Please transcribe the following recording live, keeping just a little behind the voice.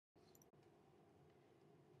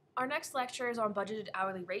Our next lecture is on budgeted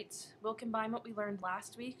hourly rates. We'll combine what we learned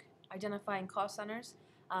last week, identifying cost centers,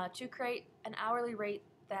 to create an hourly rate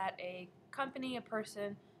that a company, a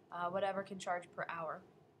person, whatever can charge per hour.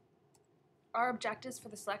 Our objectives for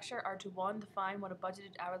this lecture are to 1. Define what a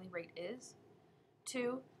budgeted hourly rate is,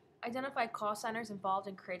 2. Identify cost centers involved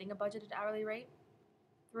in creating a budgeted hourly rate,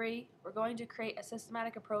 3. We're going to create a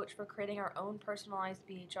systematic approach for creating our own personalized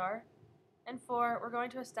BHR, and 4. We're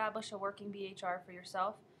going to establish a working BHR for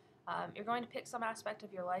yourself. You're going to pick some aspect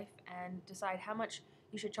of your life and decide how much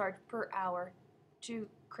you should charge per hour to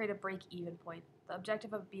create a break-even point. The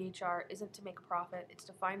objective of BHR isn't to make a profit, it's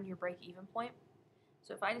to find your break-even point.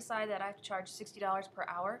 So if I decide that I have to charge $60 per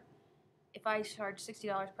hour, if I charge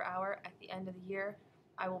 $60 per hour at the end of the year,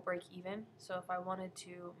 I will break even. So if I wanted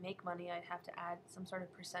to make money, I'd have to add some sort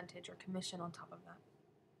of percentage or commission on top of that.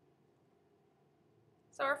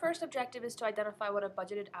 So our first objective is to identify what a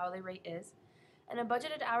budgeted hourly rate is. And a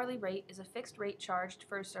budgeted hourly rate is a fixed rate charged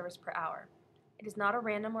for a service per hour. It is not a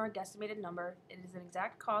random or a guesstimated number. It is an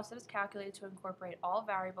exact cost that is calculated to incorporate all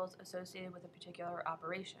variables associated with a particular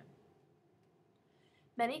operation.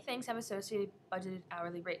 Many things have associated budgeted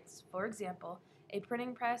hourly rates. For example, a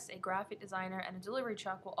printing press, a graphic designer, and a delivery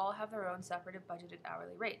truck will all have their own separate budgeted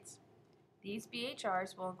hourly rates. These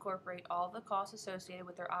BHRs will incorporate all of the costs associated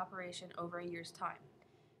with their operation over a year's time.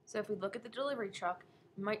 So if we look at the delivery truck,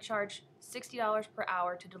 we might charge $60 per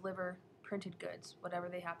hour to deliver printed goods, whatever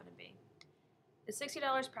they happen to be. The $60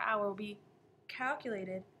 per hour will be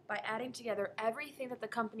calculated by adding together everything that the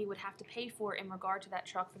company would have to pay for in regard to that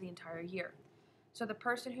truck for the entire year. So the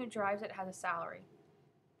person who drives it has a salary.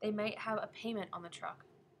 They might have a payment on the truck.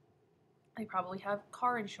 They probably have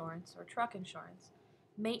car insurance or truck insurance,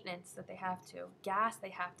 maintenance that they have to, gas they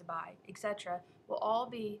have to buy, etc. will all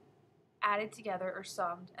be added together or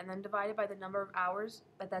summed and then divided by the number of hours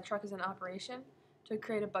that that truck is in operation to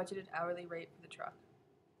create a budgeted hourly rate for the truck.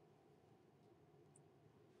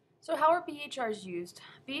 So how are BHRs used?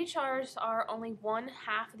 BHRs are only one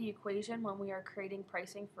half of the equation when we are creating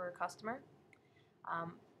pricing for a customer.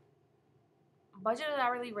 Budgeted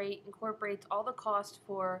hourly rate incorporates all the cost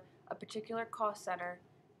for a particular cost center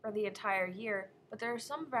for the entire year, but there are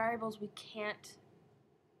some variables we can't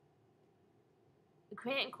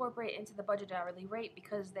incorporate into the budgeted hourly rate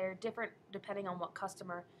because they're different depending on what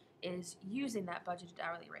customer is using that budgeted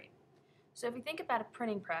hourly rate. So if you think about a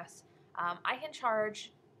printing press, I can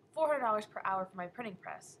charge $400 per hour for my printing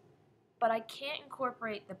press, but I can't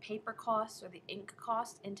incorporate the paper costs or the ink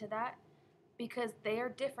cost into that because they are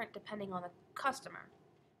different depending on the customer.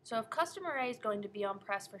 So if customer A is going to be on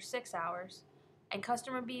press for 6 hours and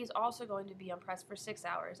customer B is also going to be on press for 6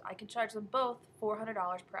 hours, I can charge them both $400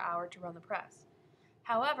 per hour to run the press.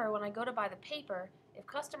 However, when I go to buy the paper, if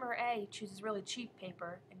customer A chooses really cheap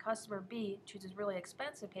paper and customer B chooses really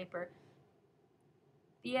expensive paper,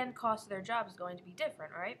 the end cost of their job is going to be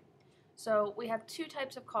different, right? So we have two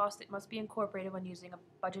types of costs that must be incorporated when using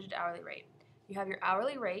a budgeted hourly rate. You have your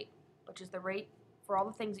hourly rate, which is the rate for all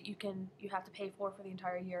the things that you have to pay for the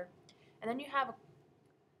entire year. And then you have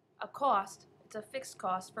a cost, it's a fixed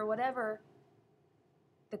cost for whatever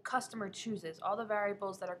the customer chooses, all the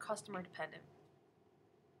variables that are customer dependent.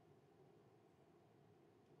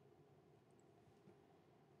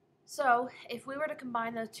 So if we were to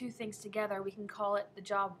combine those two things together, we can call it the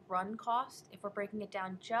job run cost if we're breaking it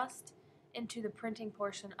down just into the printing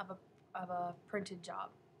portion of a printed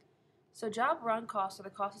job. So job run costs are the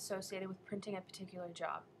costs associated with printing a particular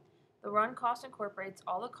job. The run cost incorporates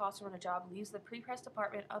all the costs when a job leaves the pre-press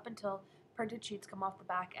department up until printed sheets come off the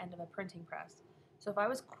back end of a printing press. So if I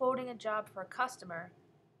was quoting a job for a customer,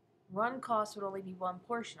 run costs would only be one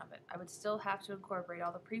portion of it. I would still have to incorporate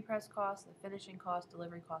all the pre-press costs, the finishing costs,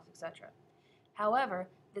 delivery costs, etc. However,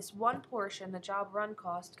 this one portion, the job run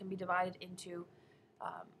cost, can be divided into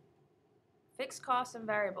fixed costs and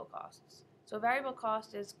variable costs. So variable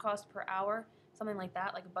cost is cost per hour, something like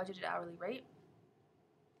that, like a budgeted hourly rate.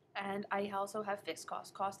 And I also have fixed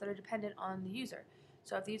costs, costs that are dependent on the user.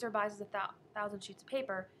 So if the user buys 1,000 sheets of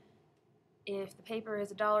paper, if the paper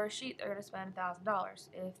is $1 a sheet, they're going to spend $1,000.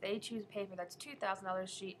 If they choose a paper that's $2,000 a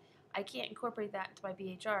sheet, I can't incorporate that into my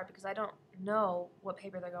BHR because I don't know what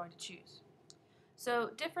paper they're going to choose. So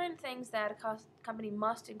different things that a company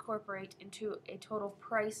must incorporate into a total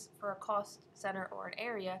price for a cost center or an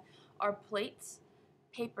area are plates,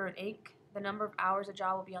 paper and ink, the number of hours a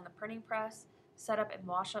job will be on the printing press, setup and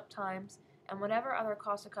wash-up times, and whatever other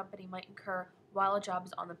costs a company might incur while a job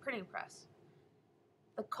is on the printing press.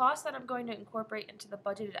 The costs that I'm going to incorporate into the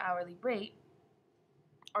budgeted hourly rate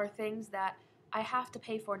are things that I have to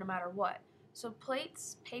pay for no matter what. So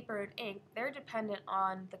plates, paper, and ink, they're dependent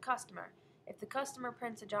on the customer. If the customer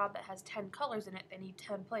prints a job that has 10 colors in it, they need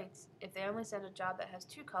 10 plates. If they only send a job that has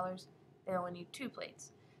 2 colors, they only need 2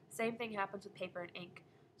 plates. Same thing happens with paper and ink.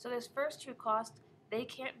 So those first two costs, they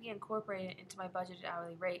can't be incorporated into my budgeted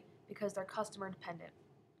hourly rate because they're customer dependent.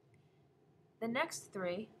 The next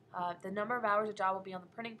three, the number of hours a job will be on the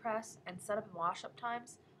printing press and setup and wash up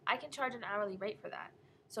times, I can charge an hourly rate for that.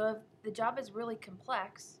 So if the job is really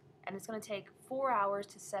complex and it's going to take 4 hours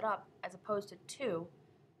to set up as opposed to 2,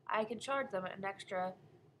 I can charge them an extra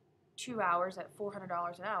 2 hours at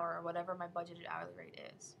 $400 an hour or whatever my budgeted hourly rate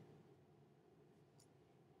is.